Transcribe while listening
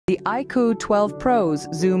The iQoo 12 Pro's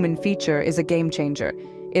zoom-in feature is a game-changer.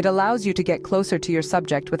 It allows you to get closer to your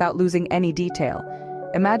subject without losing any detail.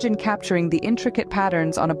 Imagine capturing the intricate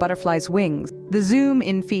patterns on a butterfly's wings. The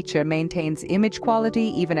zoom-in feature maintains image quality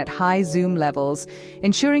even at high zoom levels,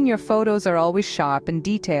 ensuring your photos are always sharp and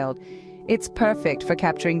detailed. It's perfect for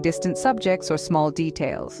capturing distant subjects or small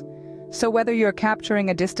details. So whether you're capturing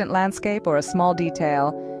a distant landscape or a small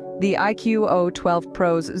detail, the iQoo 12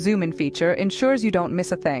 Pro's zoom-in feature ensures you don't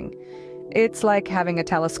miss a thing. It's like having a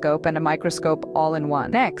telescope and a microscope all in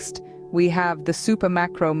one. Next, we have the super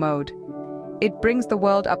macro mode. It brings the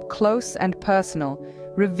world up close and personal,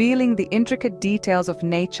 revealing the intricate details of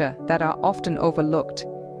nature that are often overlooked.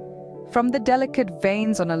 From the delicate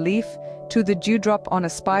veins on a leaf to the dewdrop on a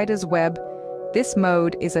spider's web, this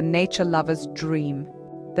mode is a nature lover's dream.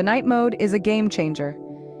 The night mode is a game changer.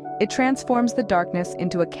 It transforms the darkness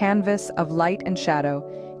into a canvas of light and shadow,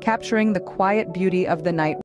 capturing the quiet beauty of the night.